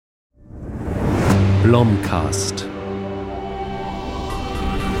Blomcast.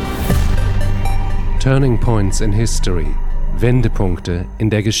 Turning Points in History. Wendepunkte in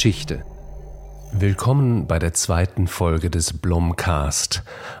der Geschichte. Willkommen bei der zweiten Folge des Blomcast,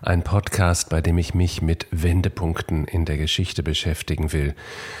 ein Podcast, bei dem ich mich mit Wendepunkten in der Geschichte beschäftigen will.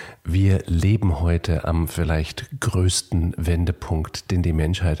 Wir leben heute am vielleicht größten Wendepunkt, den die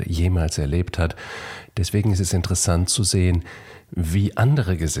Menschheit jemals erlebt hat. Deswegen ist es interessant zu sehen, wie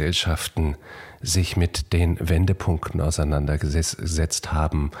andere Gesellschaften sich mit den Wendepunkten auseinandergesetzt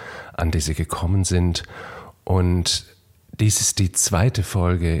haben, an die sie gekommen sind. Und dies ist die zweite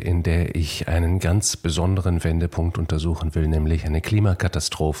Folge, in der ich einen ganz besonderen Wendepunkt untersuchen will, nämlich eine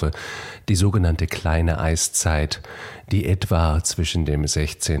Klimakatastrophe, die sogenannte kleine Eiszeit, die etwa zwischen dem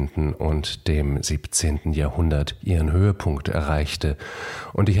 16. und dem 17. Jahrhundert ihren Höhepunkt erreichte.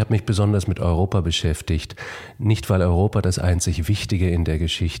 Und ich habe mich besonders mit Europa beschäftigt, nicht weil Europa das einzig Wichtige in der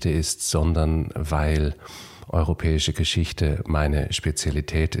Geschichte ist, sondern weil europäische Geschichte meine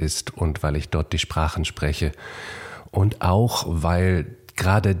Spezialität ist und weil ich dort die Sprachen spreche. Und auch, weil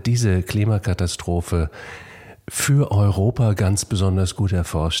gerade diese Klimakatastrophe für Europa ganz besonders gut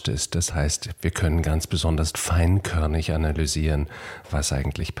erforscht ist. Das heißt, wir können ganz besonders feinkörnig analysieren, was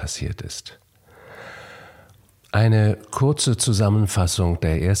eigentlich passiert ist. Eine kurze Zusammenfassung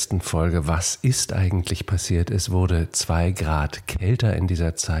der ersten Folge, was ist eigentlich passiert? Es wurde 2 Grad kälter in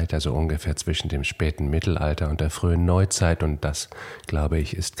dieser Zeit, also ungefähr zwischen dem späten Mittelalter und der frühen Neuzeit, und das, glaube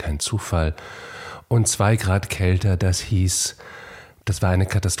ich, ist kein Zufall. Und 2 Grad kälter, das hieß, das war eine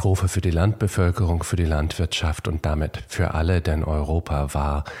Katastrophe für die Landbevölkerung, für die Landwirtschaft und damit für alle, denn Europa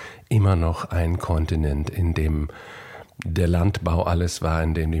war immer noch ein Kontinent, in dem der Landbau alles war,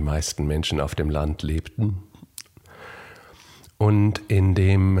 in dem die meisten Menschen auf dem Land lebten und in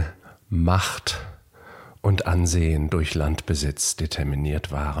dem Macht und Ansehen durch Landbesitz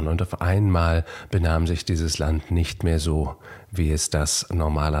determiniert waren. Und auf einmal benahm sich dieses Land nicht mehr so, wie es das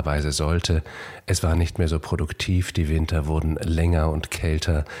normalerweise sollte. Es war nicht mehr so produktiv, die Winter wurden länger und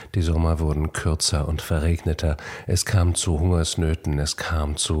kälter, die Sommer wurden kürzer und verregneter. Es kam zu Hungersnöten, es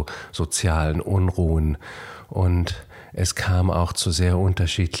kam zu sozialen Unruhen und es kam auch zu sehr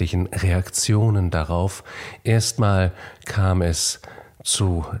unterschiedlichen Reaktionen darauf. Erstmal kam es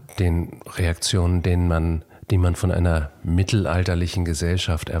zu den Reaktionen, die man von einer mittelalterlichen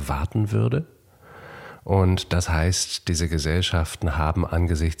Gesellschaft erwarten würde. Und das heißt, diese Gesellschaften haben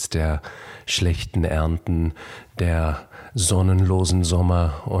angesichts der schlechten Ernten, der sonnenlosen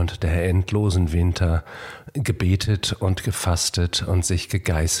Sommer und der endlosen Winter gebetet und gefastet und sich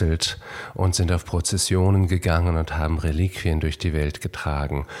gegeißelt und sind auf Prozessionen gegangen und haben Reliquien durch die Welt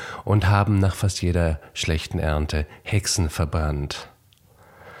getragen und haben nach fast jeder schlechten Ernte Hexen verbrannt.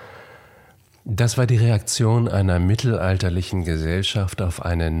 Das war die Reaktion einer mittelalterlichen Gesellschaft auf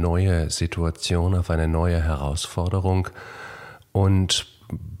eine neue Situation, auf eine neue Herausforderung. Und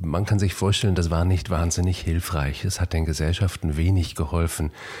man kann sich vorstellen, das war nicht wahnsinnig hilfreich. Es hat den Gesellschaften wenig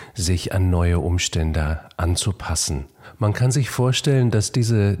geholfen, sich an neue Umstände anzupassen. Man kann sich vorstellen, dass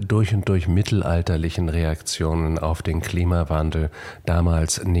diese durch und durch mittelalterlichen Reaktionen auf den Klimawandel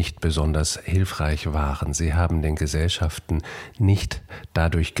damals nicht besonders hilfreich waren. Sie haben den Gesellschaften nicht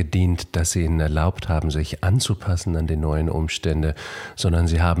dadurch gedient, dass sie ihnen erlaubt haben, sich anzupassen an die neuen Umstände, sondern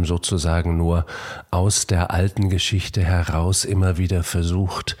sie haben sozusagen nur aus der alten Geschichte heraus immer wieder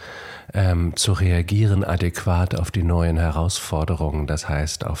versucht, zu reagieren adäquat auf die neuen Herausforderungen, das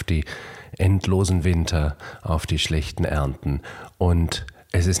heißt auf die endlosen Winter, auf die schlechten Ernten, und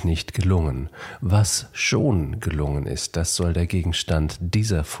es ist nicht gelungen. Was schon gelungen ist, das soll der Gegenstand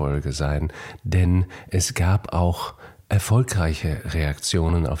dieser Folge sein, denn es gab auch erfolgreiche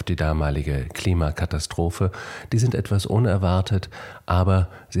Reaktionen auf die damalige Klimakatastrophe. Die sind etwas unerwartet, aber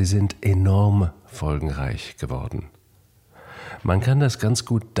sie sind enorm folgenreich geworden. Man kann das ganz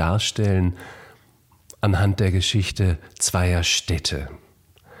gut darstellen anhand der Geschichte zweier Städte.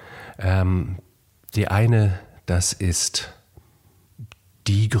 Die eine, das ist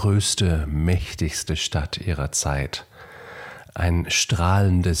die größte, mächtigste Stadt ihrer Zeit. Ein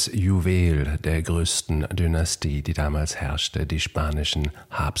strahlendes Juwel der größten Dynastie, die damals herrschte, die spanischen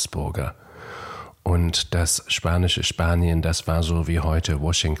Habsburger. Und das spanische Spanien, das war so wie heute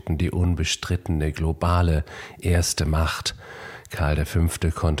Washington die unbestrittene, globale erste Macht. Karl V.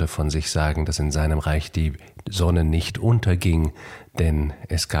 konnte von sich sagen, dass in seinem Reich die Sonne nicht unterging, denn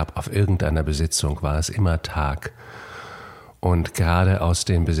es gab auf irgendeiner Besitzung, war es immer Tag. Und gerade aus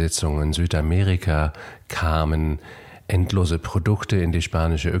den Besitzungen Südamerika kamen endlose Produkte in die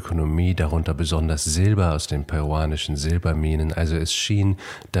spanische Ökonomie, darunter besonders Silber aus den peruanischen Silberminen. Also es schien,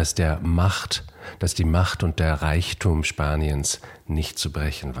 dass die Macht und der Reichtum Spaniens nicht zu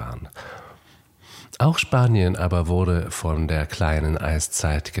brechen waren. Auch Spanien aber wurde von der kleinen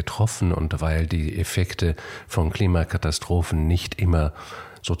Eiszeit getroffen, und weil die Effekte von Klimakatastrophen nicht immer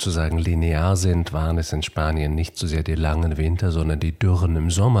sozusagen linear sind, waren es in Spanien nicht so sehr die langen Winter, sondern die Dürren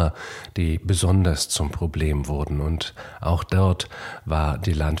im Sommer, die besonders zum Problem wurden. Und auch dort war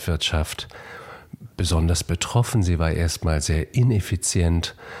die Landwirtschaft besonders betroffen. Sie war erstmal sehr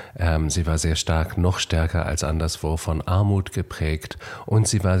ineffizient, sie war sehr stark, noch stärker als anderswo, von Armut geprägt, und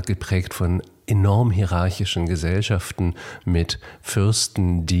sie war geprägt von enorm hierarchischen Gesellschaften mit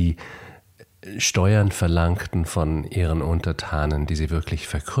Fürsten, die Steuern verlangten von ihren Untertanen, die sie wirklich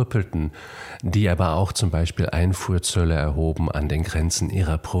verkrüppelten, die aber auch zum Beispiel Einfuhrzölle erhoben an den Grenzen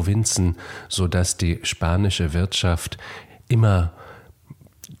ihrer Provinzen, sodass die spanische Wirtschaft immer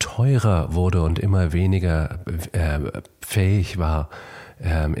teurer wurde und immer weniger fähig war,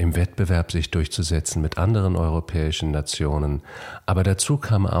 im Wettbewerb sich durchzusetzen mit anderen europäischen Nationen. Aber dazu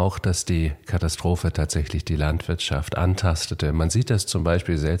kam auch, dass die Katastrophe tatsächlich die Landwirtschaft antastete. Man sieht das zum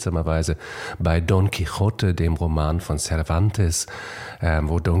Beispiel seltsamerweise bei Don Quixote, dem Roman von Cervantes,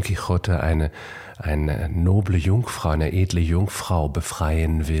 wo Don Quixote eine noble Jungfrau, eine edle Jungfrau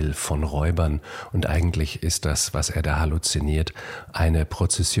befreien will von Räubern. Und eigentlich ist das, was er da halluziniert, eine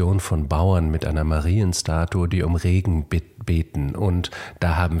Prozession von Bauern mit einer Marienstatue, die um Regen beten. Und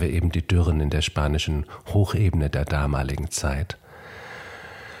da haben wir eben die Dürren in der spanischen Hochebene der damaligen Zeit.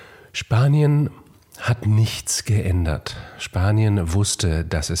 Spanien hat nichts geändert. Spanien wusste,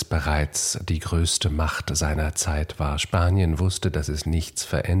 dass es bereits die größte Macht seiner Zeit war. Spanien wusste, dass es nichts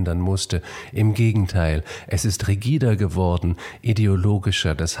verändern musste. Im Gegenteil, es ist rigider geworden,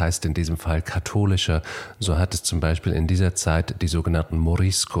 ideologischer, das heißt in diesem Fall katholischer. So hat es zum Beispiel in dieser Zeit die sogenannten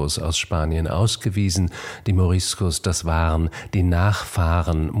Moriscos aus Spanien ausgewiesen. Die Moriscos, das waren die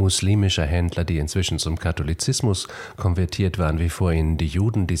Nachfahren muslimischer Händler, die inzwischen zum Katholizismus konvertiert waren, wie vor ihnen die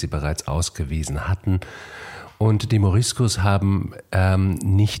Juden, die sie bereits ausgewiesen hatten. Und die Moriscos sind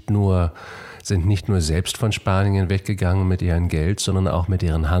nicht nur selbst von Spanien weggegangen mit ihrem Geld, sondern auch mit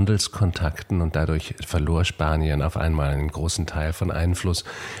ihren Handelskontakten, und dadurch verlor Spanien auf einmal einen großen Teil von Einfluss,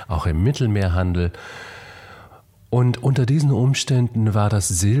 auch im Mittelmeerhandel. Und unter diesen Umständen war das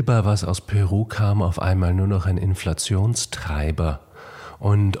Silber, was aus Peru kam, auf einmal nur noch ein Inflationstreiber.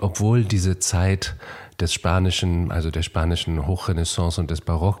 Und obwohl diese Zeit der spanischen Hochrenaissance und des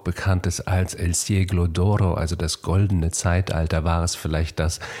Barock bekannt ist als El Siglo d'Oro, also das goldene Zeitalter, war es vielleicht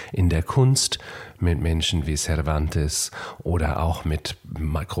das in der Kunst mit Menschen wie Cervantes oder auch mit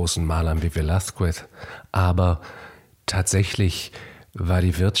großen Malern wie Velázquez. Aber tatsächlich war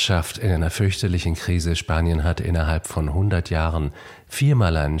die Wirtschaft in einer fürchterlichen Krise. Spanien hat innerhalb von 100 Jahren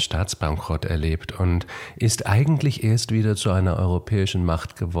 4-mal einen Staatsbankrott erlebt und ist eigentlich erst wieder zu einer europäischen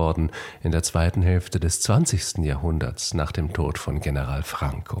Macht geworden in der zweiten Hälfte des 20. Jahrhunderts nach dem Tod von General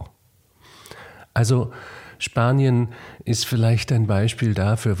Franco. Also Spanien ist vielleicht ein Beispiel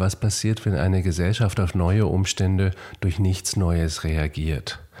dafür, was passiert, wenn eine Gesellschaft auf neue Umstände durch nichts Neues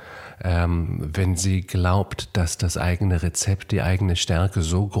reagiert. Wenn sie glaubt, dass das eigene Rezept, die eigene Stärke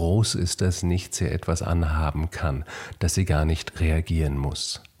so groß ist, dass nichts ihr etwas anhaben kann, dass sie gar nicht reagieren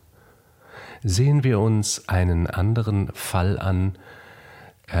muss. Sehen wir uns einen anderen Fall an,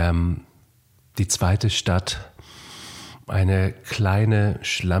 die zweite Stadt, eine kleine,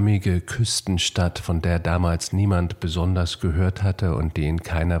 schlammige Küstenstadt, von der damals niemand besonders gehört hatte und die in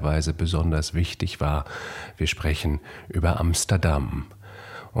keiner Weise besonders wichtig war. Wir sprechen über Amsterdam.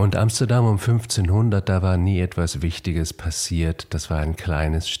 Und Amsterdam um 1500, da war nie etwas Wichtiges passiert. Das war ein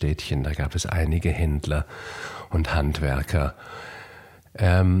kleines Städtchen, da gab es einige Händler und Handwerker.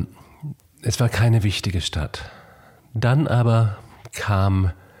 Es war keine wichtige Stadt. Dann aber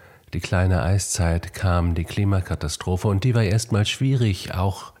kam die kleine Eiszeit, kam die Klimakatastrophe, und die war erstmal schwierig,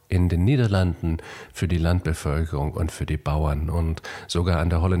 auch in den Niederlanden für die Landbevölkerung und für die Bauern. Und sogar an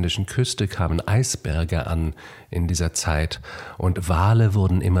der holländischen Küste kamen Eisberge an in dieser Zeit. Und Wale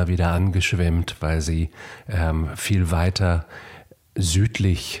wurden immer wieder angeschwemmt, weil sie viel weiter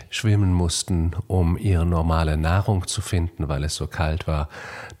südlich schwimmen mussten, um ihre normale Nahrung zu finden, weil es so kalt war.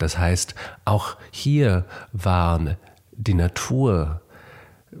 Das heißt, auch hier war die Natur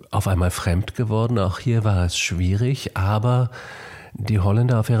auf einmal fremd geworden. Auch hier war es schwierig, aber die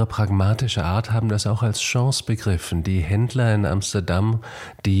Holländer auf ihre pragmatische Art haben das auch als Chance begriffen. Die Händler in Amsterdam,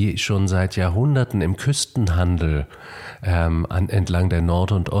 die schon seit Jahrhunderten im Küstenhandel entlang der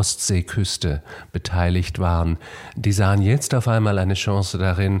Nord- und Ostseeküste beteiligt waren, die sahen jetzt auf einmal eine Chance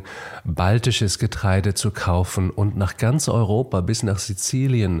darin, baltisches Getreide zu kaufen und nach ganz Europa bis nach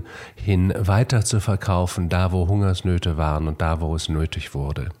Sizilien hin weiter zu verkaufen, da wo Hungersnöte waren und da wo es nötig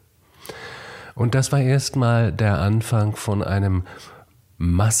wurde. Und das war erstmal der Anfang von einem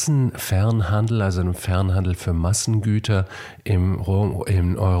Massenfernhandel, also einem Fernhandel für Massengüter in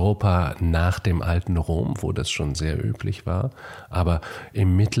Europa nach dem alten Rom, wo das schon sehr üblich war. Aber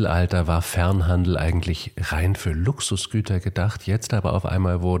im Mittelalter war Fernhandel eigentlich rein für Luxusgüter gedacht. Jetzt aber auf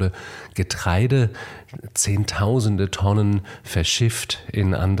einmal wurde Getreide, Zehntausende Tonnen verschifft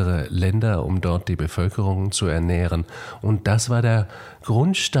in andere Länder, um dort die Bevölkerung zu ernähren. Und das war der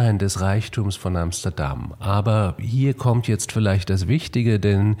Grundstein des Reichtums von Amsterdam. Aber hier kommt jetzt vielleicht das Wichtige,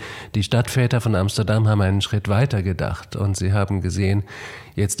 denn die Stadtväter von Amsterdam haben einen Schritt weiter gedacht und sie haben gesehen,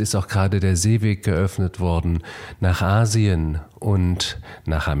 jetzt ist auch gerade der Seeweg geöffnet worden nach Asien und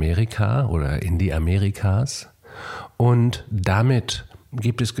nach Amerika oder in die Amerikas. Und damit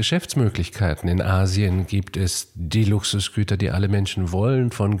gibt es Geschäftsmöglichkeiten. In Asien gibt es die Luxusgüter, die alle Menschen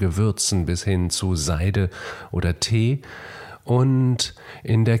wollen, von Gewürzen bis hin zu Seide oder Tee. Und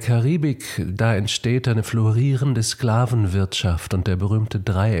in der Karibik, da entsteht eine florierende Sklavenwirtschaft und der berühmte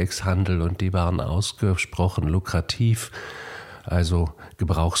Dreieckshandel, und die waren ausgesprochen lukrativ. Also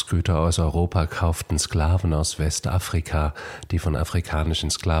Gebrauchsgüter aus Europa kauften Sklaven aus Westafrika, die von afrikanischen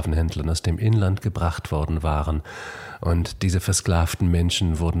Sklavenhändlern aus dem Inland gebracht worden waren. Und diese versklavten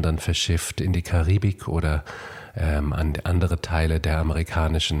Menschen wurden dann verschifft in die Karibik oder an andere Teile der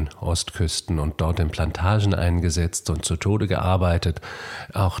amerikanischen Ostküsten und dort in Plantagen eingesetzt und zu Tode gearbeitet.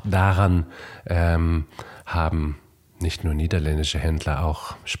 Auch daran haben nicht nur niederländische Händler,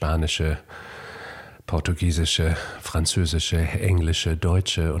 auch spanische, portugiesische, französische, englische,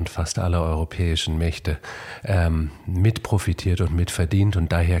 deutsche und fast alle europäischen Mächte mit profitiert und mit verdient.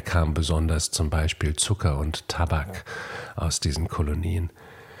 Und daher kam besonders zum Beispiel Zucker und Tabak aus diesen Kolonien.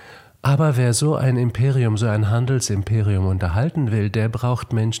 Aber wer so ein Imperium, so ein Handelsimperium unterhalten will, der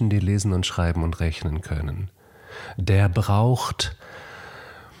braucht Menschen, die lesen und schreiben und rechnen können. Der braucht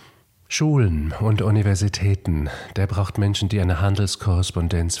Schulen und Universitäten. Der braucht Menschen, die eine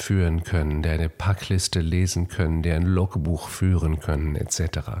Handelskorrespondenz führen können, die eine Packliste lesen können, die ein Logbuch führen können,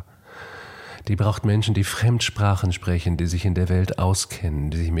 etc. Die braucht Menschen, die Fremdsprachen sprechen, die sich in der Welt auskennen,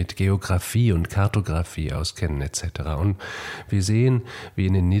 die sich mit Geografie und Kartografie auskennen, etc. Und wir sehen, wie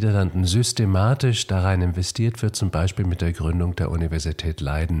in den Niederlanden systematisch da rein investiert wird, zum Beispiel mit der Gründung der Universität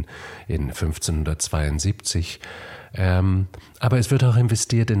Leiden in 1572. Aber es wird auch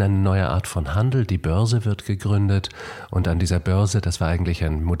investiert in eine neue Art von Handel. Die Börse wird gegründet und an dieser Börse, das war eigentlich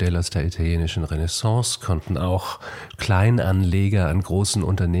ein Modell aus der italienischen Renaissance, konnten auch Kleinanleger an großen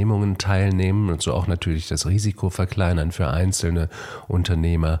Unternehmungen teilnehmen und so auch natürlich das Risiko verkleinern für einzelne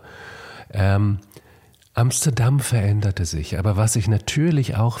Unternehmer. Amsterdam veränderte sich, aber was sich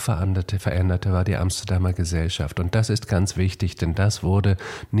natürlich auch veränderte, war die Amsterdamer Gesellschaft. Und das ist ganz wichtig, denn das wurde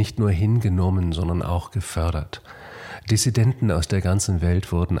nicht nur hingenommen, sondern auch gefördert. Dissidenten aus der ganzen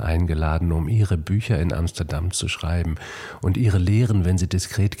Welt wurden eingeladen, um ihre Bücher in Amsterdam zu schreiben und ihre Lehren, wenn sie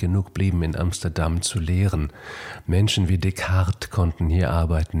diskret genug blieben, in Amsterdam zu lehren. Menschen wie Descartes konnten hier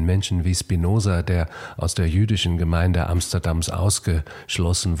arbeiten, Menschen wie Spinoza, der aus der jüdischen Gemeinde Amsterdams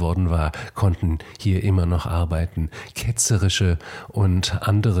ausgeschlossen worden war, konnten hier immer noch arbeiten. Ketzerische und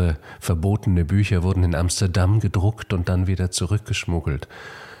andere verbotene Bücher wurden in Amsterdam gedruckt und dann wieder zurückgeschmuggelt.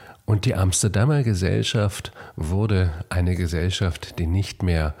 Und die Amsterdamer Gesellschaft wurde eine Gesellschaft, die nicht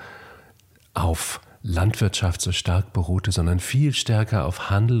mehr auf Landwirtschaft so stark beruhte, sondern viel stärker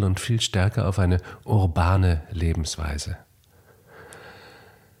auf Handel und viel stärker auf eine urbane Lebensweise.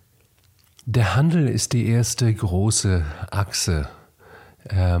 Der Handel ist die erste große Achse,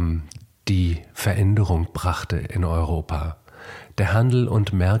 die Veränderung brachte in Europa. Der Handel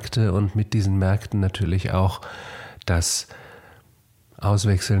und Märkte und mit diesen Märkten natürlich auch das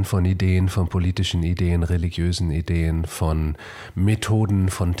Auswechseln von Ideen, von politischen Ideen, religiösen Ideen, von Methoden,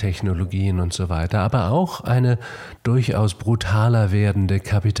 von Technologien und so weiter, aber auch eine durchaus brutaler werdende,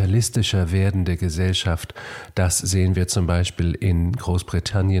 kapitalistischer werdende Gesellschaft. Das sehen wir zum Beispiel in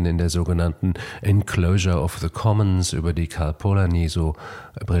Großbritannien in der sogenannten Enclosure of the Commons, über die Karl Polanyi so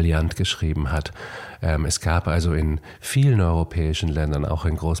brillant geschrieben hat. Es gab also in vielen europäischen Ländern, auch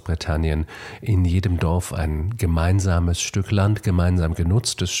in Großbritannien, in jedem Dorf ein gemeinsames Stück Land, gemeinsam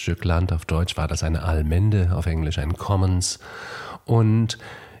genutztes Stück Land. Auf Deutsch war das eine Allmende, auf Englisch ein Commons. Und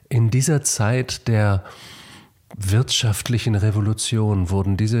in dieser Zeit der wirtschaftlichen Revolution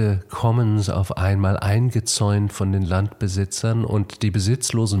wurden diese Commons auf einmal eingezäunt von den Landbesitzern und die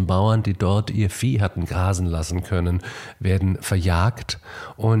besitzlosen Bauern, die dort ihr Vieh hatten grasen lassen können, werden verjagt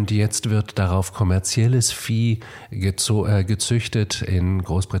und jetzt wird darauf kommerzielles Vieh gezüchtet. In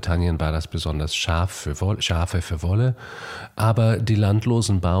Großbritannien war das besonders Schafe für Wolle, aber die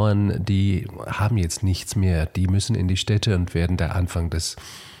landlosen Bauern, die haben jetzt nichts mehr, die müssen in die Städte und werden der Anfang des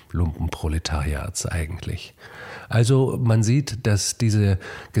Lumpenproletariats eigentlich. Also man sieht, dass diese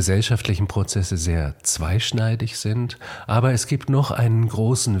gesellschaftlichen Prozesse sehr zweischneidig sind, aber es gibt noch einen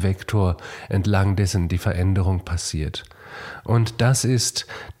großen Vektor, entlang dessen die Veränderung passiert. Und das ist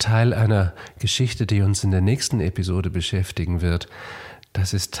Teil einer Geschichte, die uns in der nächsten Episode beschäftigen wird.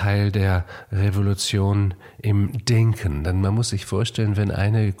 Das ist Teil der Revolution im Denken. Denn man muss sich vorstellen, wenn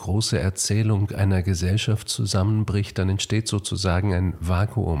eine große Erzählung einer Gesellschaft zusammenbricht, dann entsteht sozusagen ein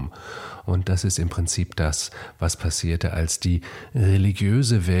Vakuum. Und das ist im Prinzip das, was passierte, als die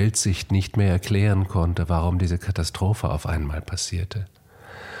religiöse Weltsicht nicht mehr erklären konnte, warum diese Katastrophe auf einmal passierte.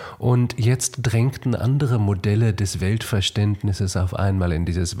 Und jetzt drängten andere Modelle des Weltverständnisses auf einmal in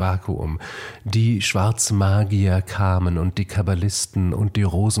dieses Vakuum. Die Schwarzmagier kamen und die Kabbalisten und die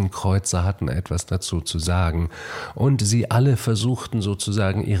Rosenkreuzer hatten etwas dazu zu sagen. Und sie alle versuchten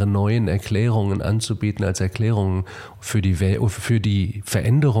sozusagen ihre neuen Erklärungen anzubieten als Erklärungen für die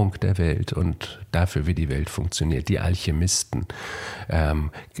Veränderung der Welt und dafür, wie die Welt funktioniert. Die Alchemisten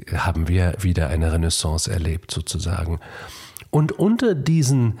haben wir wieder eine Renaissance erlebt sozusagen. Und unter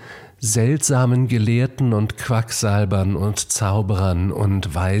diesen seltsamen Gelehrten und Quacksalbern und Zauberern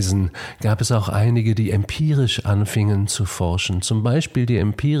und Weisen gab es auch einige, die empirisch anfingen zu forschen. Zum Beispiel die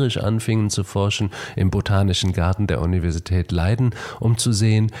empirisch anfingen zu forschen im Botanischen Garten der Universität Leiden, um zu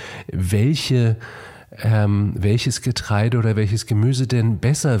sehen, welches Getreide oder welches Gemüse denn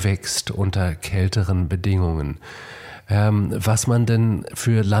besser wächst unter kälteren Bedingungen. Was man denn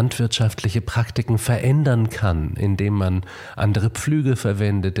für landwirtschaftliche Praktiken verändern kann, indem man andere Pflüge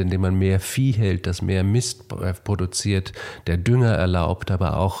verwendet, indem man mehr Vieh hält, das mehr Mist produziert, der Dünger erlaubt,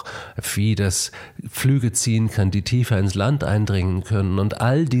 aber auch Vieh, das Pflüge ziehen kann, die tiefer ins Land eindringen können. Und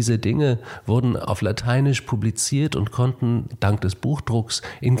all diese Dinge wurden auf Lateinisch publiziert und konnten dank des Buchdrucks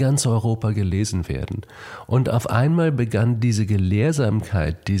in ganz Europa gelesen werden. Und auf einmal begann diese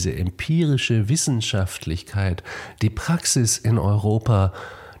Gelehrsamkeit, diese empirische Wissenschaftlichkeit, die Praxis in Europa,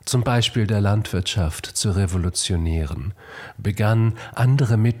 zum Beispiel der Landwirtschaft, zu revolutionieren, begann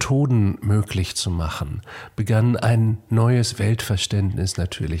andere Methoden möglich zu machen, begann ein neues Weltverständnis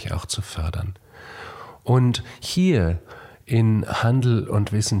natürlich auch zu fördern. Und hier in Handel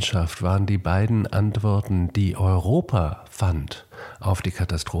und Wissenschaft waren die beiden Antworten, die Europa fand auf die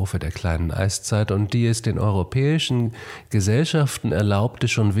Katastrophe der kleinen Eiszeit und die es den europäischen Gesellschaften erlaubte,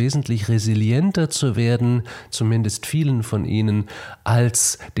 schon wesentlich resilienter zu werden, zumindest vielen von ihnen,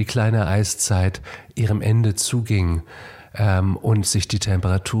 als die kleine Eiszeit ihrem Ende zuging. Und sich die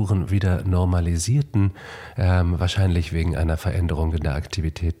Temperaturen wieder normalisierten, wahrscheinlich wegen einer Veränderung in der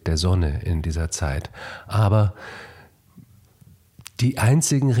Aktivität der Sonne in dieser Zeit. Aber die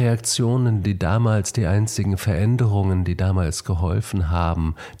einzigen Reaktionen, die einzigen Veränderungen, die damals geholfen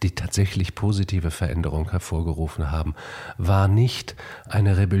haben, die tatsächlich positive Veränderung hervorgerufen haben, war nicht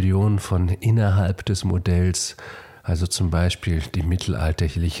eine Rebellion von innerhalb des Modells, also zum Beispiel die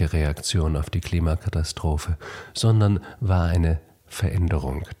mittelalterliche Reaktion auf die Klimakatastrophe, sondern war eine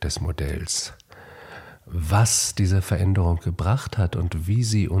Veränderung des Modells. Was diese Veränderung gebracht hat und wie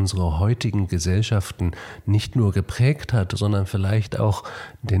sie unsere heutigen Gesellschaften nicht nur geprägt hat, sondern vielleicht auch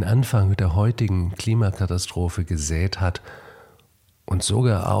den Anfang der heutigen Klimakatastrophe gesät hat und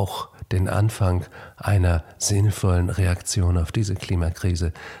sogar auch den Anfang einer sinnvollen Reaktion auf diese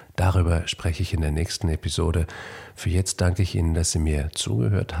Klimakrise. Darüber spreche ich in der nächsten Episode. Für jetzt danke ich Ihnen, dass Sie mir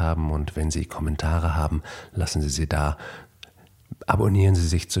zugehört haben, und wenn Sie Kommentare haben, lassen Sie sie da. Abonnieren Sie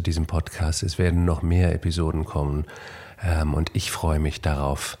sich zu diesem Podcast, es werden noch mehr Episoden kommen und ich freue mich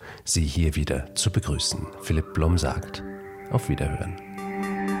darauf, Sie hier wieder zu begrüßen. Philipp Blom sagt, auf Wiederhören.